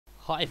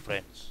Hi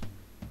friends,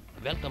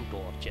 welcome to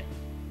our channel.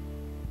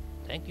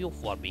 Thank you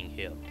for being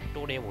here.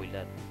 Today we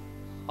learn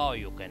how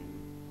you can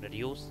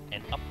reduce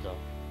and up the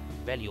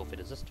value of a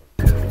resistor.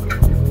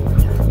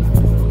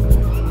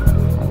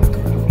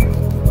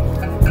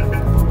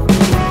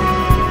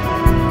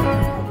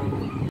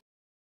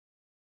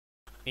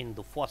 In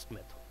the first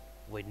method,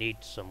 we need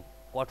some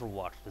quarter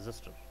watt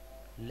resistor.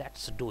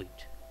 Let's do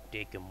it.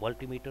 Take a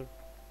multimeter,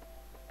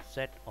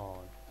 set on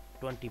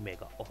 20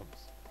 mega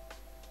ohms.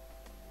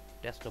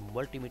 Test the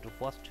multimeter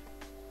first.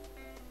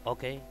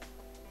 OK.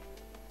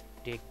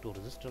 Take two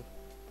resistor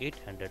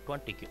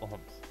 820 k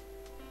ohms.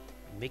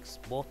 Mix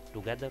both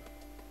together.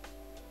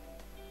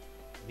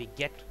 We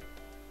get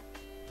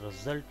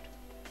result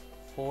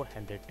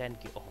 410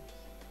 k ohms.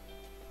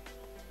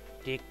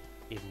 Take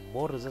a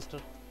more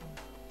resistor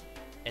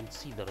and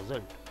see the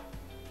result.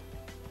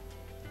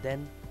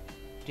 Then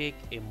take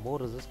a more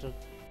resistor.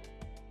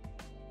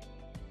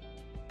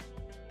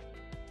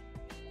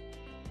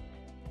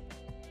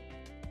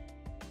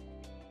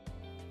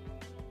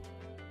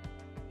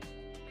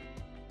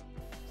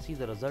 See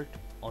the result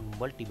on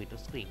multimeter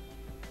screen.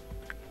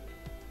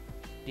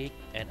 Take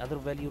another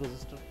value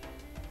resistor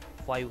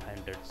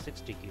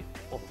 560 k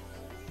ohms.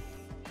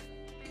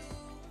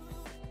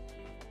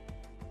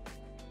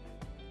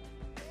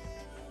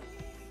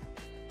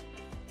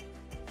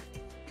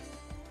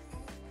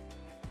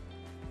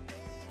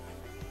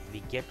 We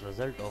get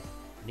result of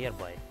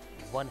nearby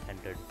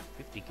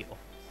 150 k ohms.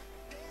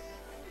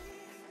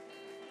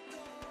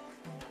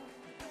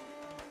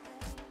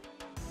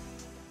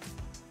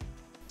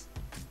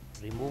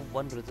 Remove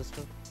one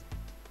resistor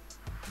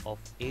of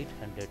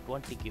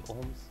 820 k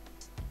ohms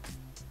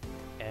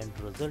and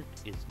result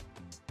is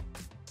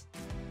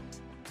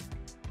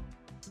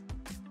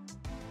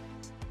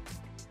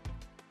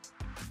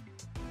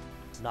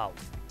now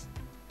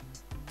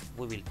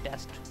we will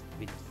test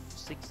with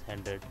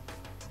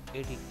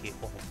 680 k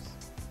ohms.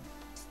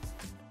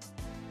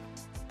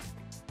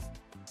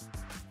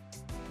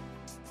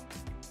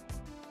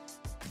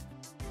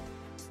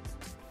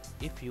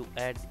 If you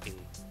add a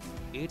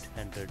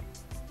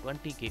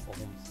 820 k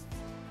ohms,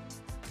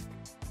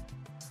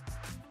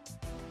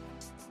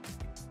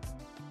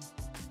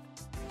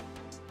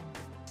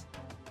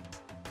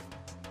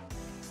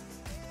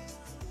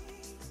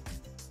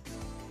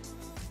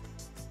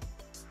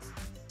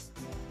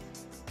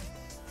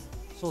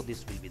 so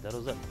this will be the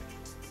result.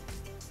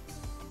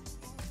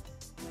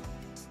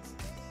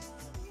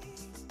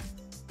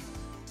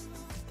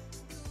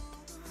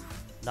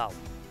 Now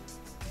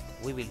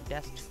we will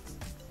test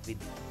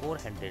with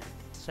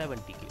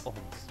 470 k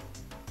ohms.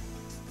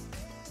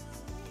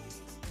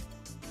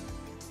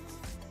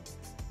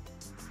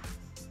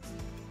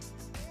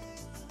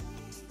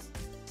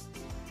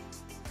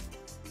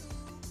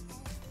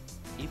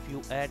 If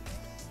you add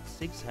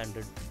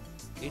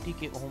 680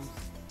 k ohms,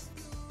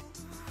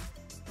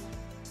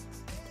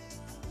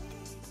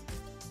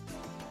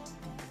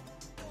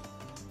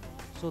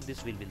 so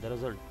this will be the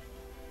result.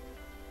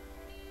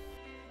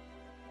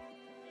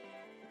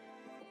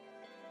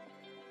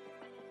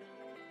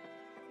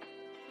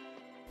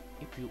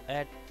 If you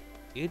add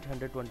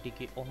 820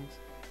 k ohms,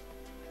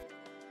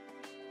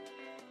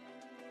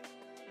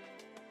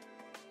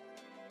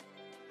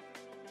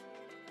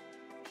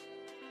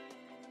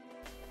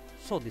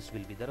 so this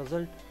will be the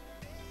result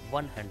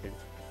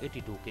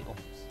 182 k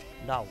ohms.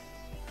 Now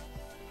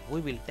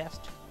we will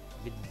test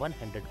with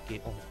 100 k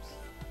ohms.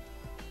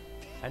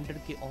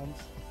 100 k ohms,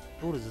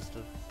 2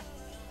 resistor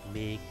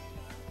make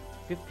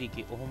 50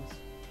 k ohms.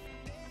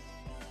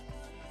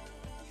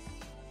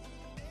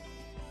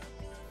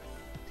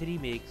 3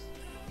 makes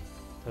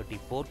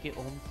 34 k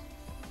ohms.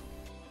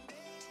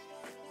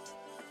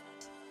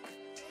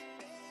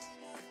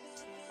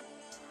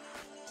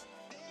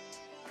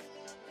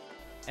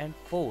 And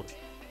 4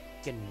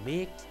 can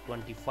make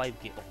 25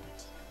 k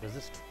ohms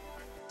resistor.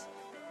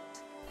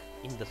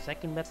 In the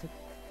second method,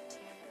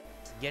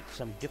 get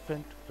some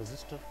different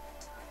resistor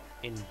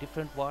in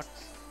different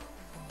watts.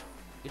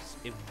 It's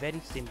a very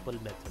simple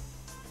method.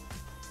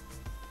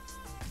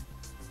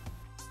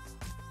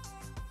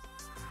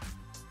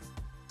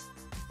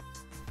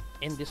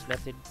 In this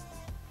method,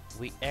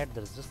 we add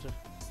the resistor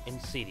in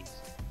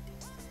series.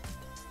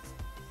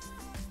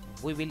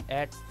 We will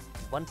add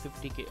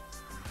 150 k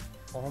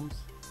ohms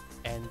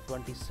and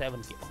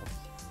 27 k ohms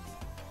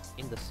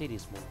in the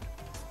series mode.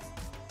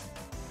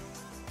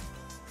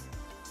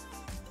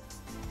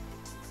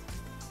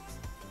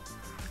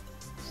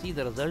 See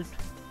the result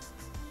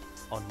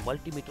on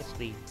multimeter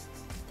screen.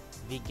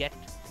 We get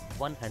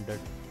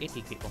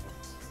 180 k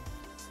ohms.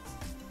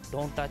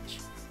 Don't touch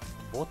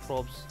both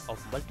probes of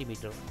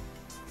multimeter.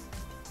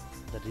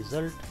 The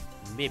result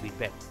may be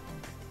bad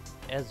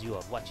as you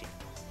are watching.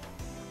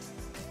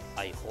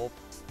 I hope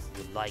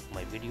you like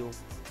my video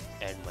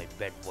and my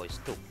bad voice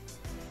too.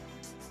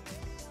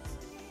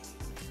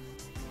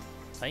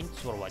 Thanks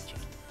for watching.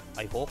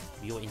 I hope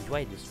you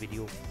enjoyed this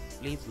video.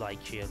 Please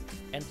like, share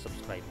and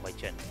subscribe my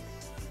channel.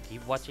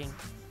 Keep watching.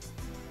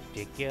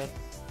 Take care.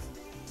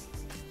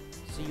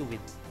 See you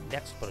with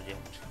next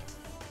project.